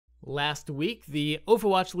Last week, the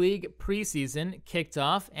Overwatch League preseason kicked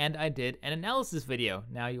off, and I did an analysis video.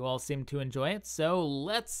 Now you all seem to enjoy it, so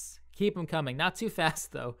let's keep them coming. Not too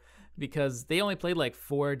fast, though, because they only played like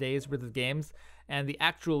 4 days worth of games, and the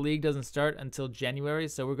actual league doesn't start until January,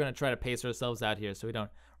 so we're going to try to pace ourselves out here so we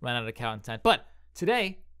don't run out of content. But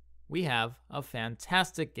today, we have a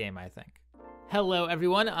fantastic game, I think. Hello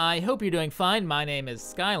everyone, I hope you're doing fine. My name is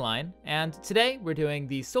Skyline, and today we're doing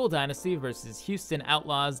the Seoul Dynasty versus Houston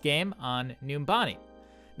Outlaws game on Numbani.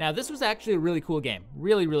 Now this was actually a really cool game,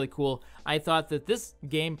 really cool. I thought that this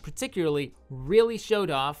game particularly really showed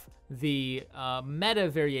off the meta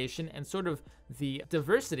variation and sort of the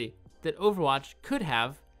diversity that Overwatch could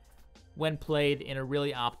have when played in a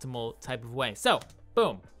really optimal type of way. So,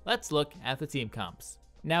 boom, let's look at the team comps.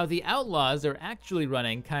 Now, the Outlaws are actually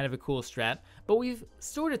running kind of a cool strat, but we've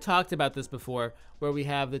sort of talked about this before, where we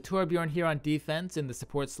have the Torbjorn here on defense in the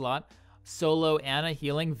support slot, solo Ana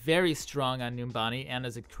healing, very strong on Numbani.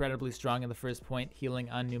 Ana's incredibly strong in the first point,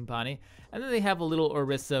 healing on Numbani. And then they have a little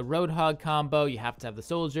Orisa Roadhog combo. You have to have the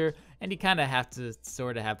soldier, and you kind of have to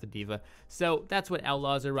sort of have the diva. So that's what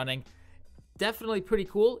Outlaws are running. Definitely pretty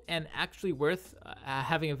cool and actually worth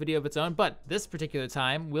having a video of its own, but this particular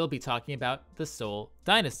time we'll be talking about the Seoul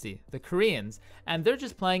Dynasty, the Koreans, and they're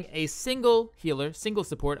just playing a single healer, single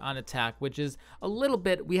support on attack, which is a little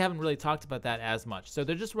bit, we haven't really talked about that as much. So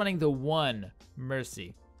they're just running the one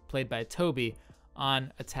Mercy, played by Toby,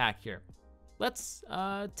 on attack here. Let's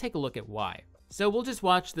take a look at why. So we'll just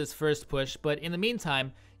watch this first push, but in the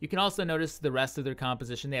meantime, you can also notice the rest of their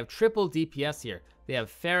composition. They have triple DPS here. They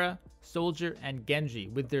have Pharah, Soldier, and Genji,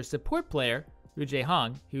 with their support player,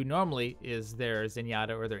 Jae-hong, who normally is their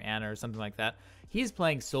Zenyatta or their Ana or something like that. He's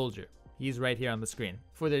playing Soldier. He's right here on the screen.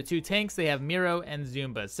 For their two tanks, they have Miro and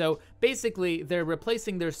Zumba. So basically, they're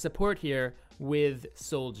replacing their support here with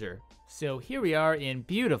Soldier. So here we are in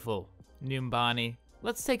beautiful Numbani.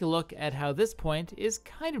 Let's take a look at how this point is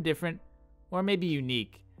kind of different, or maybe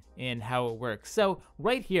unique in how it works. So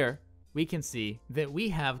right here, we can see that we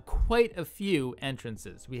have quite a few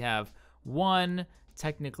entrances. We have one,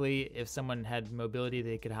 technically, if someone had mobility,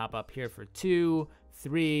 they could hop up here for 2,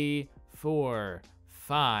 3, 4,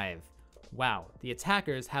 5. Wow, the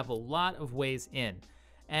attackers have a lot of ways in.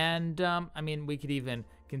 And, I mean, we could even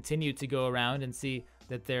continue to go around and see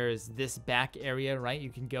that there's this back area, right? You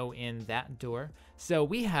can go in that door. So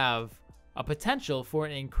we have a potential for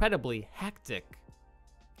an incredibly hectic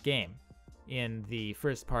game in the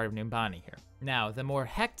first part of Numbani here. Now, the more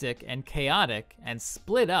hectic and chaotic and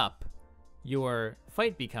split up your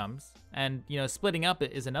fight becomes, and you know, splitting up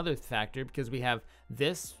is another factor because we have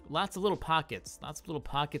this, lots of little pockets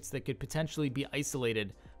that could potentially be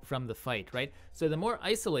isolated from the fight, right? So the more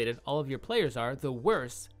isolated all of your players are, the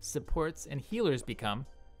worse supports and healers become,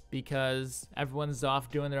 because everyone's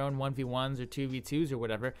off doing their own 1v1s or 2v2s or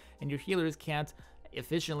whatever, and your healers can't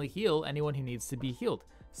efficiently heal anyone who needs to be healed.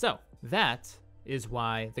 So that is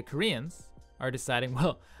why the Koreans are deciding,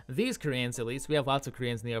 well, these Koreans at least, we have lots of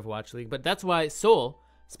Koreans in the Overwatch League, but that's why Seoul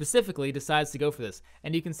specifically decides to go for this.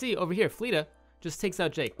 And you can see over here, Fleta just takes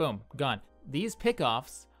out Jake, boom, gone. These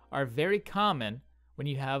pickoffs are very common when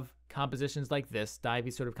you have compositions like this,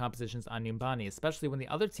 divey sort of compositions on Numbani, especially when the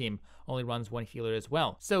other team only runs one healer as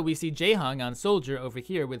well. So we see Jae-hong on Soldier over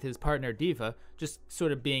here with his partner Diva, just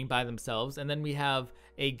sort of being by themselves, and then we have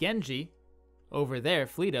a Genji over there,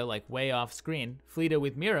 Fleta, like way off screen. Fleta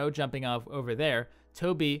with Miro jumping off over there.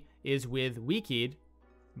 Toby is with Weekid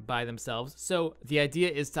by themselves. So the idea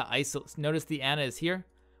is to isolate. Notice the Ana is here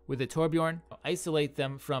with the Torbjorn. Isolate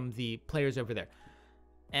them from the players over there.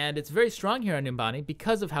 And it's very strong here on Numbani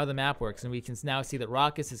because of how the map works. And we can now see that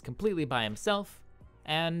Raucus is completely by himself.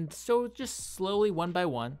 And so just slowly, one by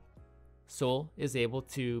one, Seoul is able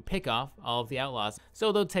to pick off all of the Outlaws.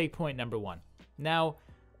 So they'll take point number 1. Now,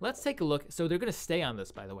 let's take a look. So they're going to stay on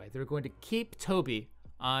this, by the way. They're going to keep Toby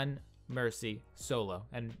on Mercy solo,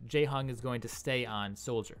 and Jae-hong is going to stay on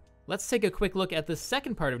Soldier. Let's take a quick look at the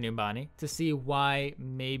second part of Numbani to see why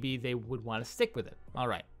maybe they would want to stick with it. All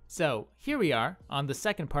right, so here we are on the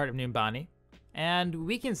second part of Numbani, and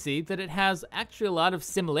we can see that it has actually a lot of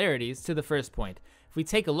similarities to the first point. If we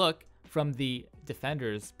take a look from the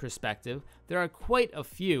defender's perspective, there are quite a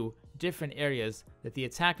few different areas that the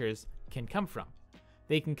attackers can come from.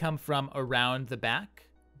 They can come from around the back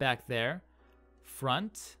there,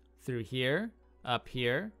 front, through here, up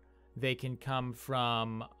here. They can come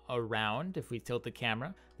from around, if we tilt the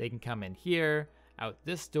camera. They can come in here, out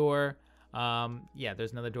this door. Yeah,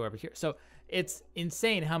 there's another door over here. So it's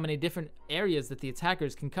insane how many different areas that the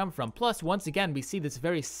attackers can come from. Plus, once again, we see this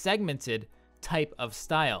very segmented type of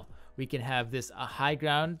style. We can have this high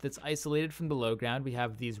ground that's isolated from the low ground. We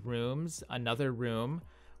have these rooms, another room.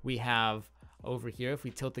 We have over here, if we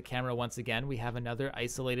tilt the camera once again, we have another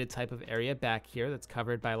isolated type of area back here that's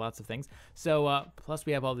covered by lots of things. So plus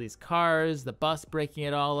we have all these cars, the bus breaking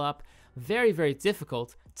it all up. Very, very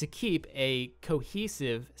difficult to keep a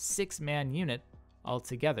cohesive 6-man unit all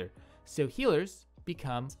together. So healers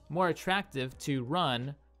become more attractive to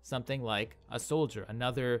run something like a soldier,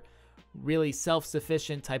 another really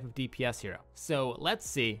self-sufficient type of DPS hero. So let's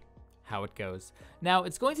see how it goes. Now,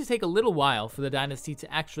 it's going to take a little while for the Dynasty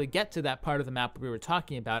to actually get to that part of the map we were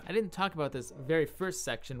talking about. I didn't talk about this very first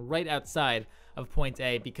section right outside of point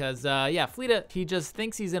A because, yeah, Fleeta, he just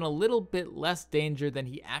thinks he's in a little bit less danger than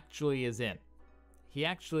he actually is in. He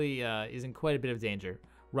actually is in quite a bit of danger.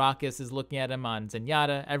 Raucus is looking at him on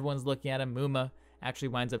Zenyatta. Everyone's looking at him. Muma actually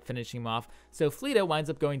winds up finishing him off. So Fleeta winds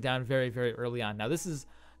up going down very, very early on. Now, this is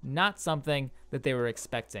not something that they were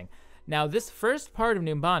expecting. Now, this first part of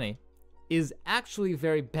Numbani is actually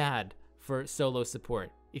very bad for solo support.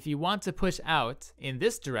 If you want to push out in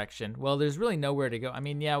this direction, well, there's really nowhere to go. I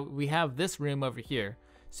mean, yeah, we have this room over here,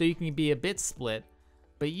 so you can be a bit split,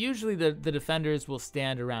 but usually the defenders will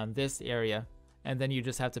stand around this area, and then you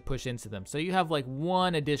just have to push into them. So you have like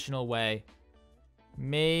one additional way.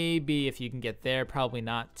 Maybe if you can get there, probably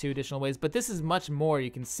not 2 additional ways, but this is much more, you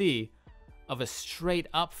can see, of a straight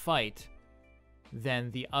up fight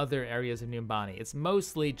than the other areas of Numbani. It's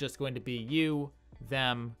mostly just going to be you,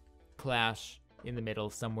 them, clash in the middle,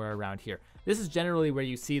 somewhere around here. This is generally where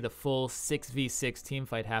you see the full 6v6 team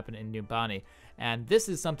fight happen in Numbani, and this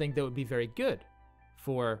is something that would be very good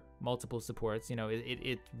for multiple supports. You know,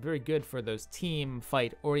 it's very good for those team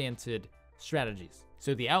fight oriented strategies.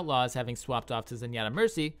 So the Outlaws, having swapped off to Zenyatta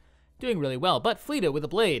Mercy, doing really well, but Fleeta with a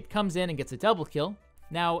blade comes in and gets a double kill.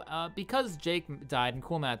 Now, because Jake died and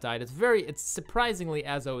Coolmat died, it's surprisingly,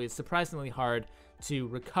 as always, surprisingly hard to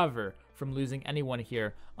recover from losing anyone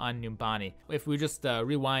here on Numbani. If we just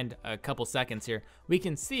rewind a couple seconds here, we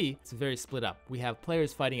can see it's very split up. We have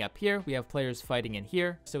players fighting up here, we have players fighting in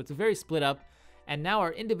here, so it's very split up, and now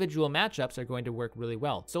our individual matchups are going to work really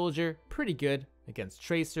well. Soldier, pretty good against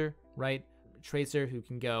Tracer, right? Tracer, who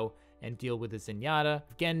can go and deal with the Zenyatta.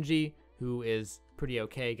 Genji, who is pretty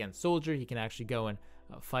okay against Soldier, he can actually go and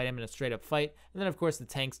fight him in a straight up fight, and then of course the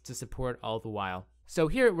tanks to support all the while. So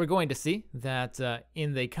here we're going to see that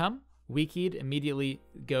in they come. Weakheed immediately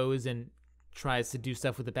goes and tries to do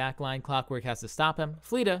stuff with the backline. Clockwork has to stop him.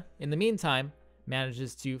 Fleeta, in the meantime,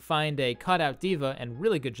 manages to find a cutout diva, and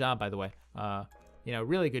really good job, by the way. You know,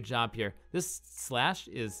 really good job here. This slash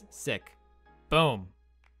is sick. Boom.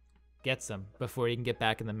 Gets him before he can get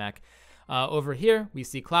back in the mech. Over here, we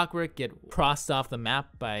see Clockwork get crossed off the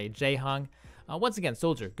map by Jaehong. Once again,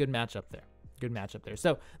 Soldier, good matchup there. Good matchup there.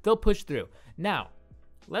 So they'll push through. Now,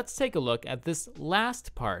 let's take a look at this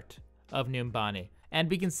last part of Numbani. And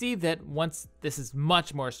we can see that once this is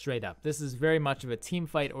much more straight up. This is very much of a team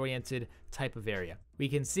fight oriented type of area. We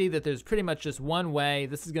can see that there's pretty much just one way.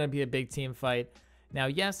 This is going to be a big team fight. Now,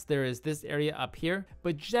 yes, there is this area up here,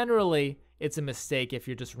 but generally it's a mistake if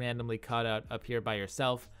you're just randomly caught out up here by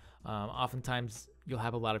yourself. Oftentimes you'll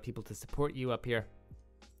have a lot of people to support you up here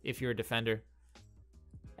if you're a defender.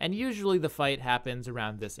 And usually the fight happens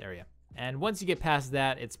around this area. And once you get past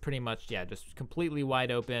that, it's pretty much, yeah, just completely wide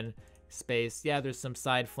open space. Yeah, there's some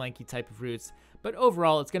side flanky type of routes, but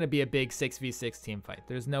overall it's going to be a big 6v6 team fight.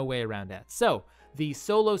 There's no way around that. So the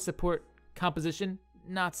solo support composition,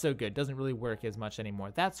 not so good. Doesn't really work as much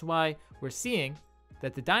anymore. That's why we're seeing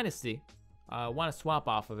that the Dynasty want to swap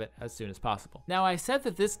off of it as soon as possible. Now, I said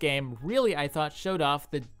that this game really, I thought, showed off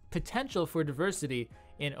the potential for diversity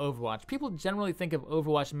in Overwatch. People generally think of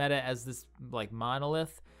Overwatch meta as this like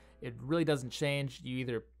monolith. It really doesn't change. You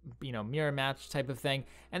either, you know, mirror match type of thing.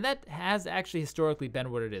 And that has actually historically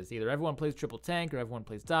been what it is. Either everyone plays triple tank or everyone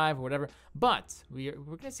plays dive or whatever. But we're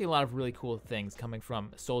going to see a lot of really cool things coming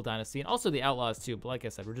from Seoul Dynasty and also the Outlaws too. But like I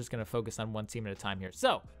said, we're just going to focus on one team at a time here.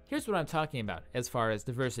 So here's what I'm talking about as far as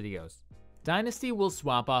diversity goes. Dynasty will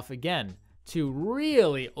swap off again to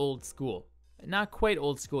really old school. Not quite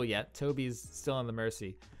old school yet. Toby's still on the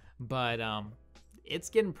Mercy. But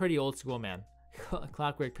it's getting pretty old school, man.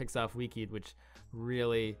 Clockwork picks off Weakheed, which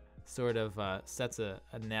really sort of sets a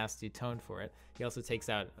nasty tone for it. He also takes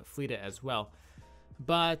out Fleeta as well.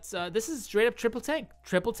 But this is straight up triple tank.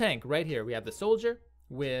 Triple tank right here. We have the Soldier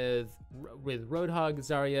with Roadhog,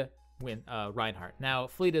 Zarya, Reinhardt. Now,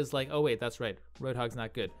 Fleeta's like, oh wait, that's right. Roadhog's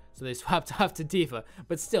not good. So they swapped off to Diva.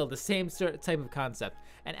 But still, the same type of concept.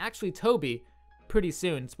 And actually, Toby, pretty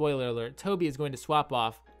soon, spoiler alert, Toby is going to swap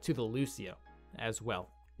off to the Lucio as well.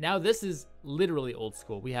 Now, this is literally old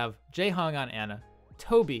school. We have Jaehong on Ana,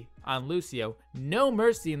 Toby on Lucio. No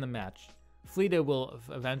mercy in the match. Fleeta will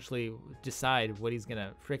eventually decide what he's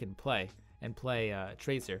gonna frickin' play and play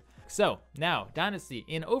Tracer. So now Dynasty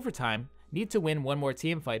in overtime need to win one more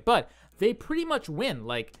team fight, but they pretty much win.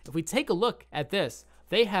 Like, if we take a look at this,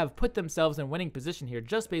 they have put themselves in winning position here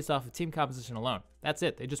just based off of team composition alone. That's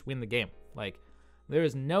it. They just win the game. Like, there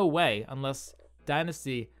is no way, unless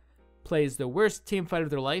Dynasty plays the worst team fight of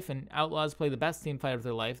their life and Outlaws play the best team fight of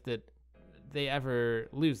their life, that they ever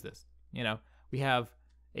lose this. You know, we have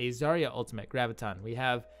a Zarya ultimate, Graviton. We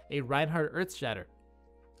have a Reinhardt Earthshatter.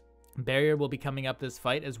 Barrier will be coming up this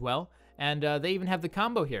fight as well. And they even have the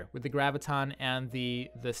combo here with the Graviton and the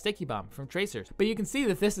Sticky Bomb from Tracer. But you can see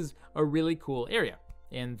that this is a really cool area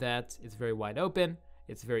in that it's very wide open.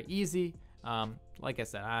 It's very easy. Like I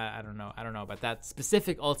said, I don't know about that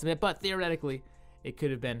specific ultimate, but theoretically it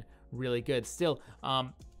could have been really good. Still,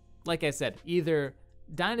 like I said, either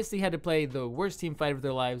Dynasty had to play the worst team fight of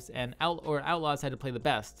their lives, and Outlaws had to play the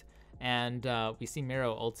best. And we see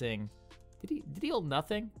Miro ulting. Did he ult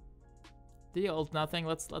nothing? Did he ult nothing?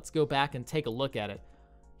 Let's go back and take a look at it.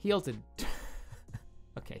 He ulted.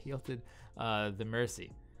 Okay, he ulted the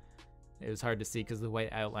Mercy. It was hard to see because of the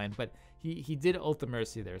white outline, but he did ult the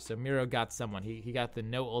Mercy there. So Miro got someone. He got the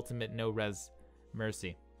no ultimate, no res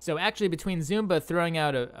Mercy. So actually, between Zumba throwing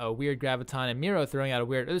out a weird Graviton and Miro throwing out a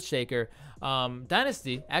weird Earthshaker,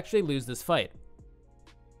 Dynasty actually lose this fight.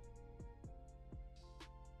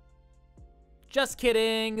 Just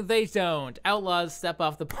kidding, they don't. Outlaws step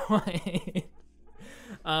off the point.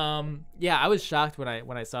 Yeah, I was shocked when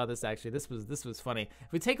I saw this. Actually, this was funny.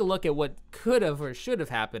 If we take a look at what could have or should have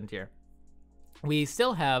happened here, we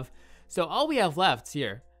still have. So all we have left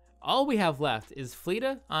here. All we have left is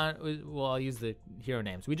Fleeta on, well, I'll use the hero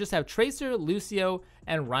names. We just have Tracer, Lucio,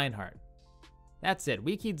 and Reinhardt. That's it.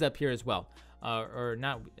 Weakeed's up here as well. Or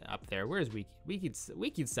not up there. Where is Weakeed?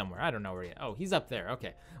 Weakeed's somewhere. I don't know where he is. Oh, he's up there.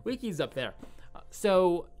 Okay. Weakeed's up there.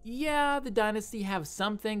 So, yeah, the Dynasty have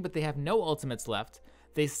something, but they have no ultimates left.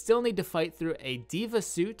 They still need to fight through a Diva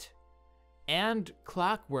suit and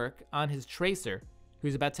Clockwork on his Tracer,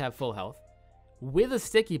 who's about to have full health, with a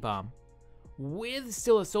Sticky Bomb, with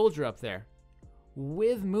still a soldier up there,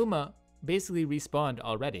 with Muma basically respawned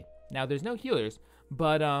already. Now there's no healers,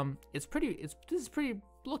 but this is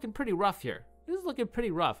looking pretty rough here. This is looking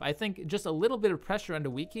pretty rough. I think just a little bit of pressure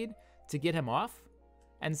onto Weakeed to get him off,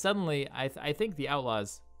 and suddenly I think the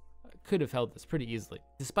Outlaws could have held this pretty easily,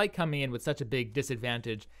 despite coming in with such a big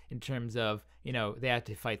disadvantage in terms of, you know, they had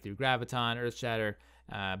to fight through Graviton, Earthshatter,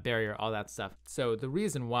 Barrier, all that stuff. So the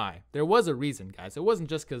reason why, there was a reason, guys. It wasn't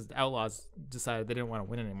just because the Outlaws decided they didn't want to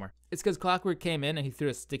win anymore. It's because Clockwork came in and he threw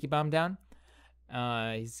a Sticky Bomb down.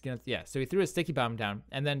 So he threw a Sticky Bomb down,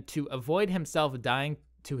 and then to avoid himself dying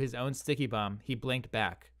to his own Sticky Bomb, he blinked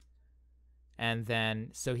back. And then,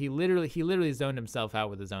 so he literally zoned himself out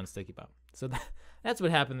with his own Sticky Bomb. So that's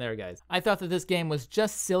what happened there, guys. I thought that this game was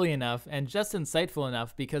just silly enough and just insightful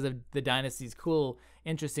enough because of the Dynasty's cool,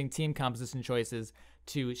 interesting team composition choices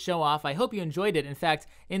to show off. I hope you enjoyed it. In fact,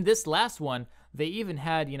 in this last one, they even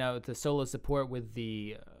had, you know, the solo support with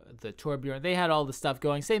the Torbjorn. They had all the stuff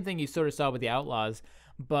going. Same thing you sort of saw with the Outlaws.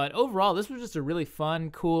 But overall, this was just a really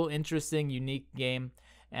fun, cool, interesting, unique game.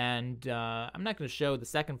 And I'm not going to show the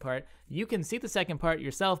second part. You can see the second part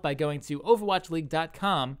yourself by going to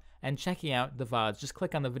overwatchleague.com and checking out the VODs. Just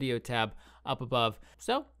click on the video tab up above.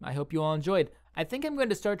 So I hope you all enjoyed. I think I'm going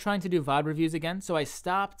to start trying to do VOD reviews again. So I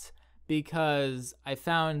stopped because I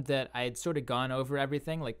found that I had sort of gone over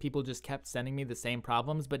everything. Like, people just kept sending me the same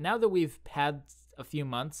problems. But now that we've had a few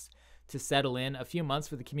months to settle in, a few months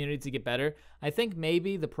for the community to get better, I think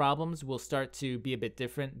maybe the problems will start to be a bit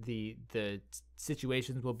different. The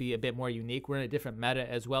situations will be a bit more unique. We're in a different meta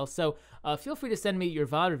as well. So feel free to send me your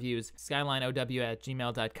VOD reviews,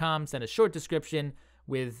 skylinow@gmail.com. Send a short description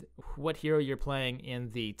with what hero you're playing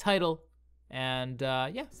in the title. And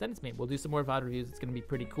yeah, send it to me. We'll do some more VOD reviews. It's going to be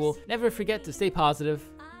pretty cool. Never forget to stay positive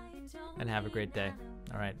and have a great day.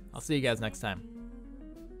 All right, I'll see you guys next time.